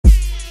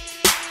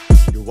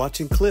You're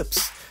watching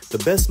Clips, the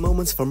best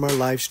moments from our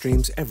live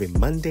streams every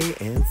Monday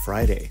and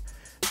Friday.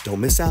 Don't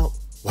miss out.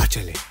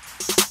 Watchale.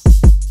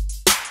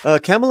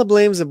 Kamala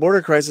blames the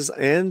border crisis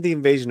and the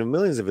invasion of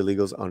millions of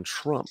illegals on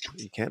Trump.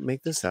 You can't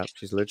make this up.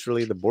 She's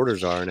literally the border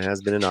czar and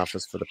has been in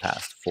office for the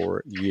past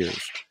 4 years.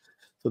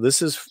 So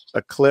this is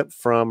a clip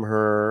from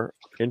her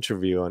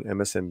interview on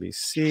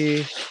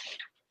MSNBC.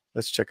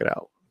 Let's check it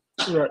out.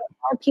 There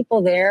are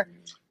people there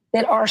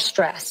that are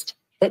stressed,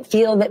 that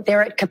feel that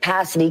they're at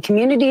capacity.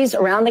 Communities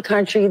around the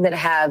country that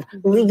have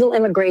legal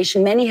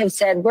immigration, many have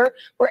said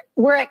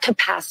we're at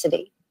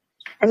capacity.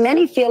 And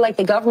many feel like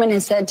the government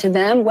has said to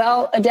them,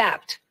 well,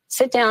 adapt,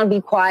 sit down, be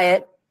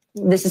quiet.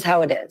 This is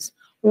how it is.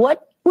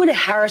 What would a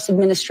Harris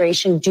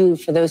administration do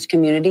for those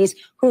communities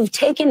who've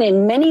taken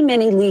in many,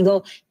 many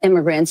legal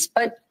immigrants,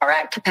 but are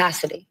at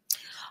capacity?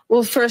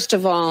 Well, first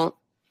of all,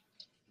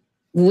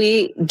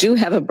 we do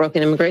have a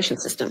broken immigration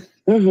system,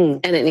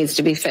 and it needs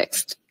to be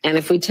fixed. And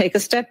if we take a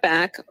step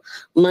back,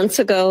 months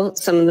ago,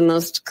 some of the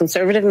most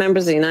conservative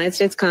members of the United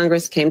States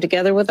Congress came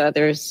together with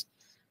others,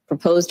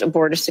 proposed a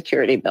border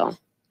security bill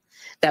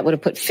that would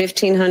have put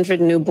 1,500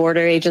 new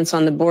border agents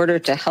on the border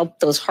to help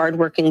those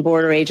hardworking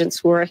border agents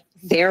who are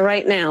there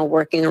right now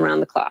working around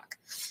the clock.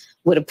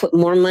 Would have put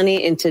more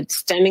money into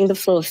stemming the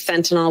flow of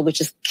fentanyl,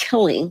 which is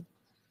killing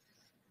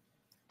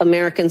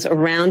Americans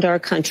around our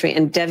country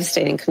and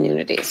devastating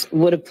communities.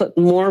 Would have put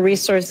more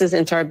resources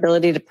into our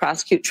ability to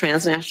prosecute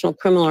transnational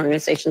criminal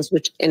organizations,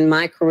 which in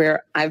my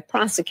career I've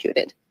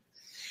prosecuted.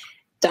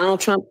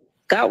 Donald Trump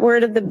got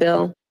word of the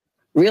bill,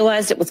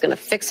 realized it was going to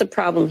fix a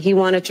problem he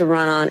wanted to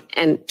run on,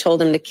 and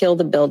told him to kill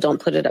the bill,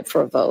 don't put it up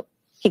for a vote.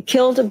 He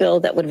killed a bill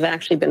that would have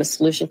actually been a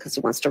solution because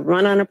he wants to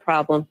run on a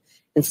problem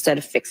instead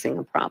of fixing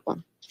a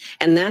problem.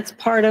 And that's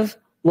part of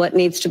what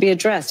needs to be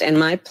addressed. And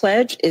my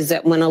pledge is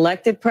that when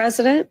elected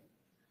president,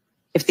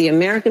 if the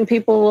American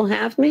people will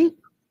have me,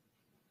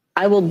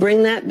 I will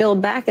bring that bill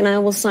back and I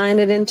will sign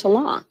it into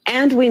law.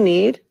 And we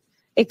need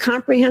a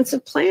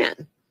comprehensive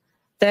plan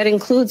that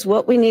includes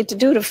what we need to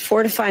do to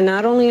fortify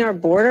not only our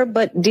border,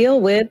 but deal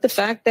with the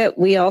fact that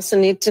we also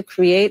need to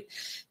create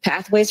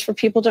pathways for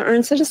people to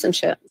earn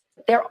citizenship.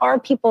 There are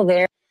people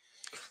there.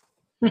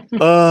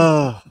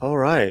 All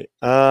right.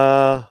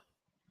 The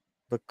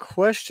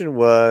question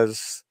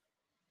was,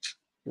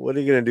 what are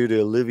you going to do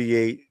to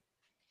alleviate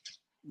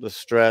the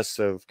stress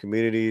of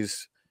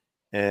communities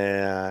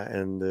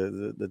and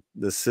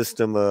the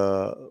system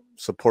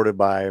supported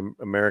by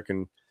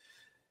American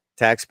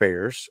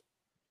taxpayers?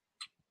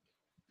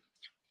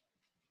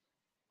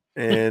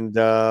 And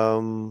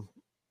the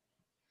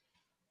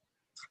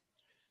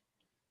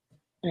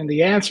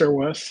answer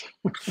was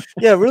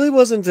yeah, it really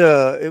wasn't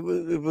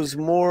it was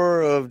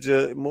more of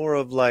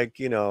like,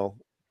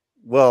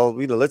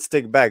 let's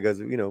take it back,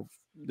 because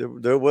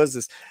there was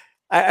this.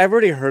 I've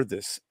already heard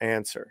this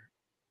answer.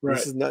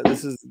 right.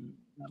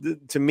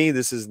 To me,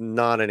 this is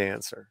not an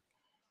answer.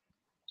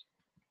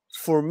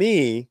 For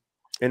me,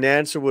 an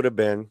answer would have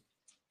been,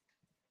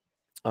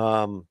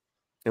 and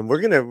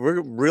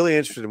we're really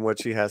interested in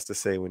what she has to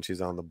say when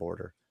she's on the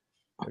border,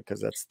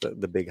 because that's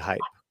the big hype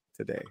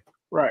today.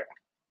 Right.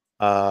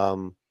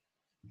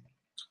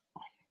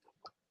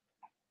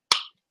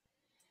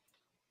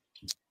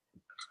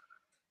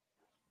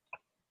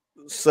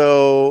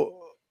 So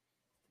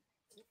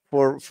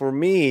for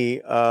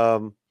me,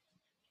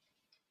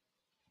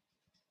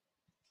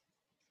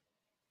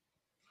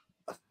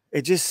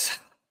 it just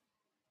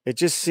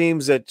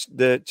seems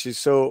that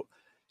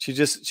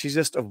she's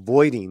just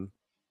avoiding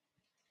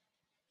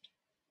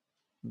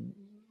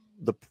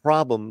the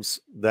problems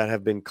that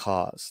have been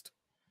caused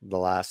the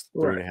last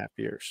 3.5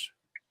 years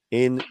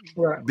in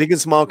big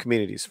and small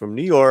communities, from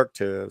New York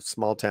to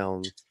small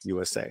town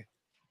USA.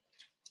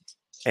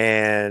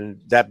 And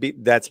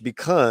that's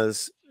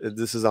because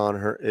this is on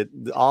her.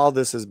 All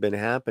this has been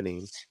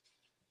happening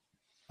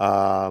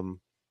on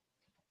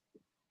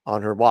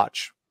her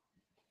watch.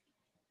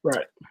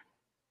 Right.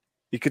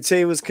 You could say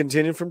it was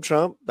continued from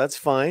Trump. That's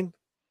fine.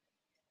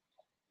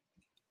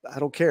 I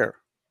don't care.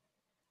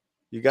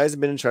 You guys have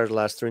been in charge the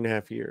last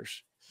 3.5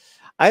 years.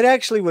 I'd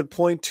actually would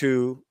point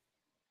to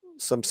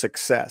some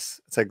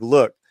success. It's like,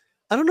 look,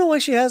 I don't know why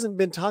she hasn't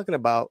been talking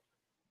about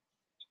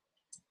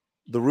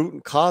the root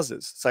and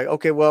causes. It's like,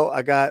 okay, well,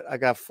 I got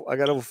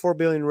over $4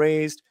 billion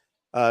raised.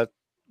 $1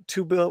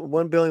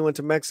 billion went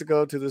to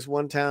Mexico, to this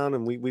one town,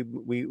 and we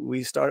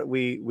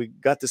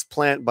got this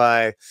plant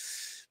by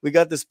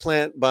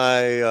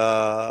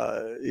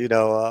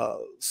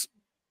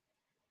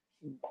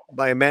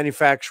by a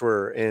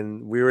manufacturer,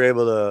 and we were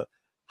able to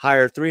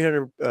hire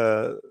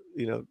 300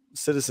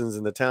 citizens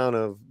in the town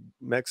of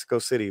Mexico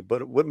City,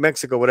 but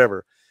Mexico,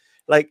 whatever.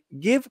 Like,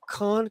 give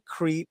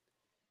concrete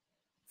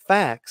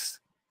facts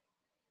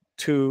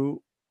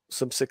to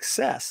some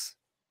success.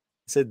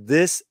 Said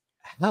this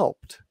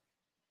helped.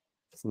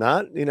 It's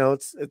not,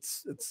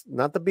 it's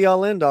not the be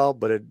all end all,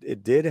 but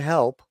it did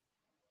help.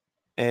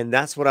 And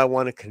that's what I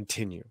want to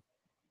continue.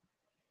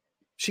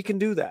 She can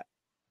do that.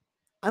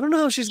 I don't know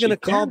how she's going to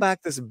call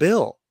back this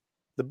bill.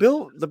 The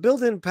bill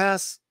didn't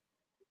pass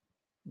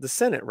the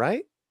Senate,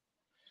 right?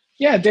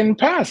 Yeah, it didn't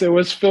pass. It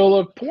was full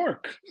of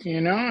pork.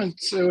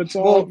 It's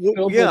all filled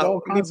with yeah,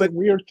 all I mean, kinds of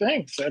weird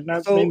things that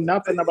so mean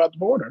nothing about the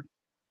border.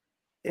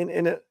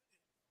 and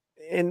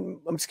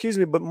excuse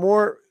me, but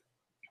more.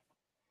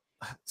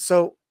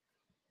 So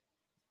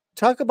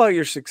talk about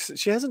your success.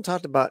 She hasn't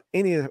talked about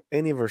any of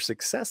her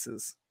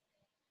successes.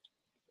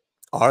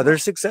 Are there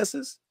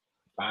successes?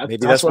 Maybe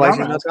that's what why I'm she's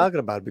not asking. talking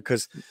about it,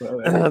 because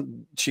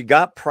she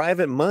got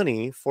private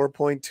money,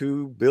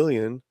 $4.2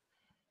 billion,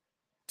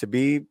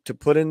 to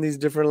put in these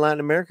different Latin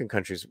American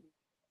countries.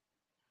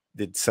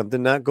 Did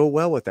something not go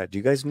well with that? Do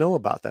you guys know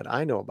about that?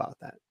 I know about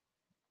that.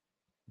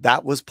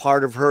 That was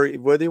part of her,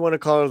 whether you want to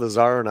call her the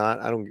czar or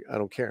not, I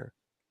don't care.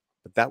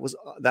 But that was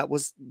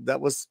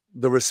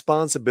the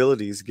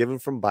responsibilities given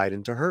from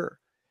Biden to her.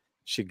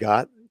 She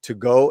got to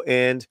go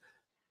and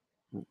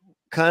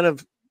kind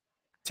of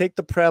take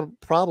the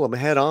problem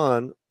head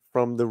on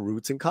from the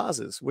roots and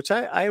causes, which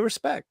I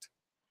respect.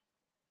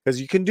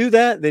 Because you can do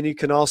that, then you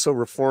can also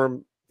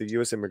reform the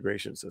U.S.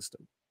 immigration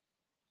system.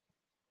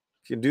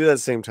 You can do that at the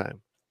same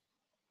time.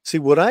 See,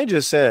 what I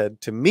just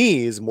said, to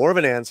me, is more of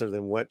an answer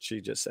than what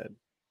she just said.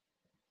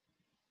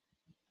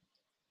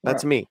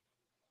 That's me.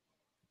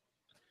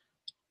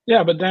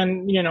 Yeah, but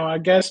then, I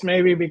guess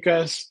maybe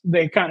because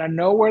they kind of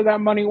know where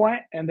that money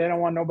went and they don't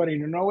want nobody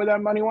to know where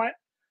that money went.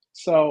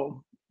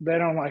 So they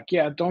don't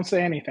don't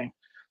say anything.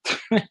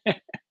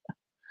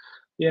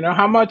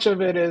 How much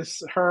of it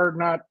is her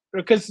not,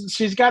 because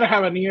she's got to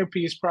have an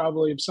earpiece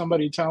probably of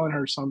somebody telling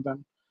her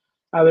something.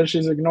 Either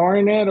she's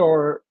ignoring it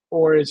or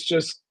it's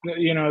just,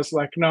 it's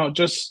like, no,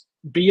 just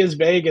be as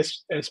vague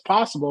as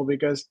possible,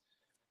 because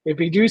if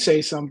you do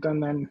say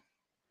something, then,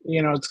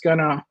 it's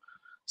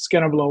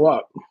gonna blow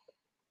up.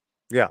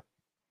 Yeah.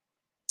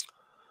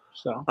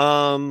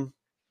 So,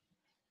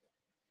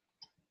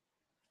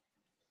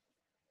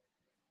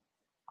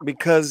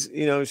 because,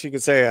 she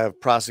could say I've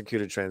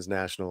prosecuted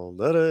transnational.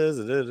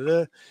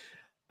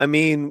 I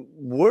mean,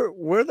 where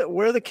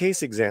are the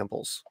case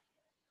examples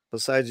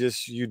besides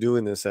just you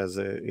doing this as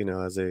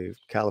a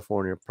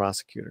California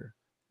prosecutor?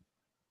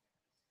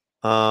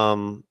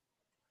 But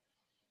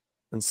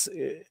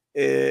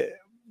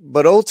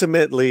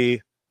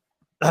ultimately,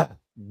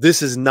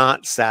 this is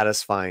not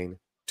satisfying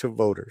to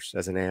voters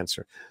as an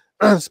answer,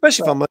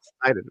 especially if I'm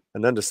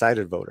an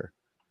undecided voter.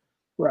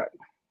 Right.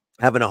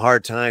 Having a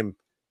hard time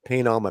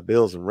paying all my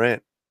bills and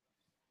rent.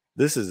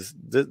 This is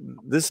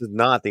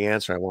not the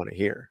answer I want to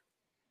hear.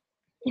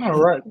 Yeah,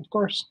 right. Of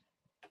course.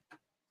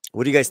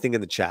 What do you guys think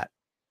in the chat?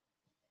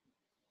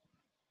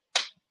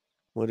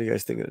 What do you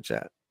guys think in the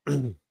chat?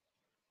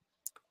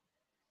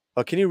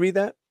 Oh, can you read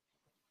that?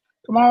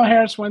 Kamala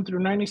Harris went through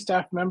 90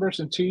 staff members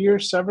in 2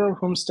 years, several of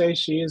whom say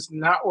she is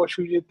not what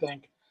you would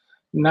think.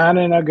 Not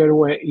in a good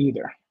way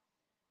either.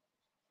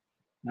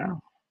 No.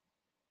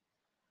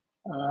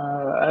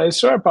 I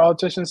saw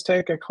politicians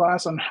take a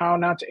class on how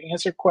not to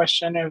answer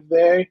question if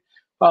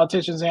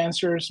politicians'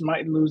 answers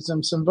might lose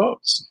them some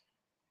votes.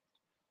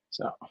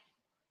 So,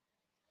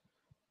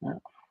 yeah.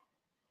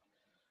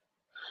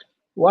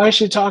 Why is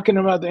she talking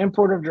about the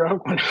import of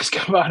drug when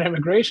asked about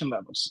immigration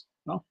levels?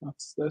 No,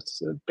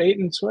 that's a bait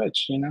and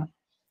switch,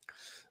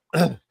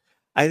 I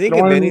think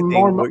if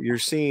anything, what you're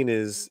seeing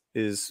is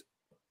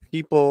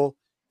people.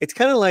 It's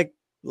kind of like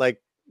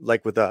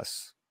with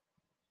us.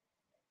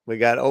 We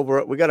got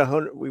over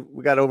 100.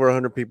 We got over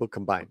 100 people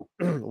combined.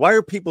 Why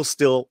are people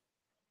still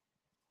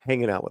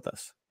hanging out with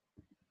us,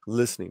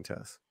 listening to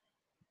us?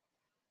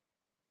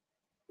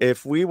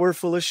 If we were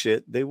full of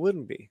shit, they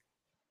wouldn't be.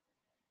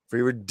 If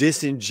we were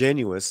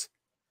disingenuous,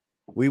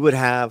 we would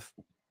have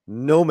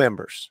no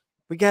members.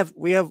 We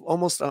have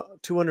almost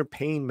 200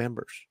 paying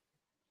members.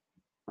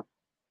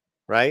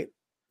 Right?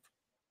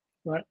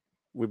 Right.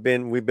 We've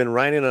been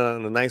riding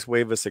on a nice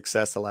wave of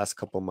success the last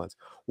couple of months.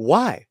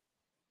 Why?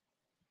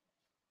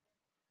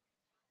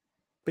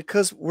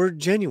 Because we're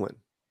genuine.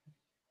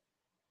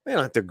 I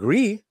don't have to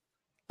agree.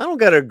 I don't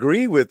got to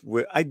agree with.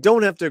 I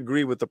don't have to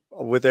agree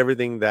with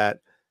everything that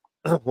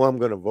who I'm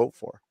going to vote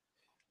for.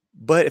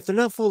 But if they're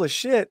not full of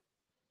shit,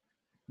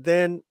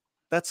 then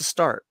that's a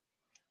start.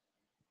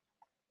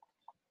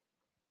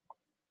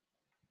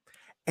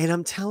 And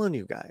I'm telling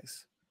you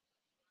guys,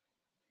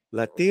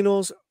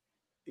 Latinos,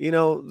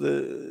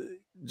 the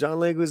John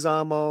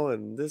Leguizamo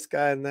and this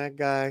guy and that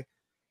guy,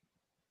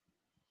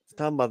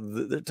 talking about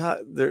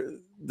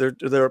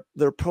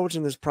they're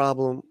approaching this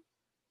problem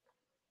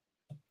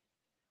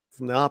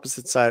from the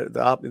opposite side,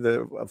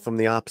 from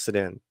the opposite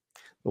end.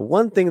 The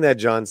one thing that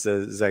John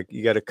says is like,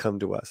 you got to come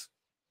to us.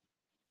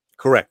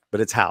 Correct,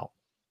 but it's how.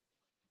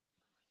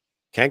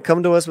 Can't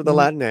come to us with the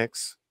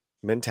Latinx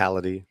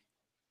mentality.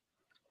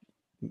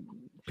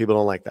 People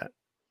don't like that.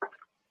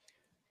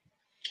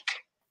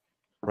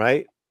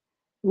 Right?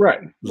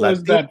 Right. What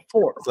is that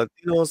for?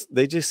 Latinos,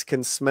 they just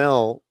can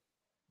smell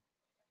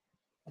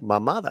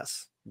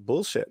mamadas,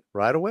 bullshit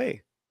right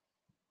away.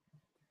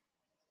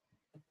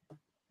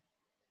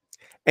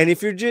 And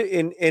if you're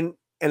and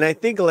I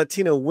think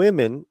Latino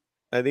women,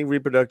 I think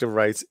reproductive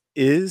rights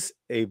is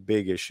a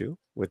big issue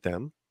with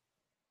them.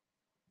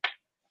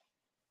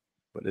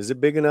 But is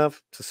it big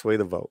enough to sway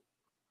the vote?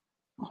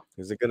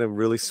 Is it going to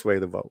really sway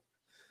the vote?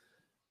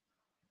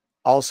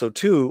 Also,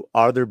 too,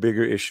 are there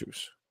bigger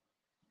issues,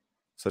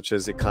 such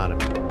as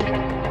economy?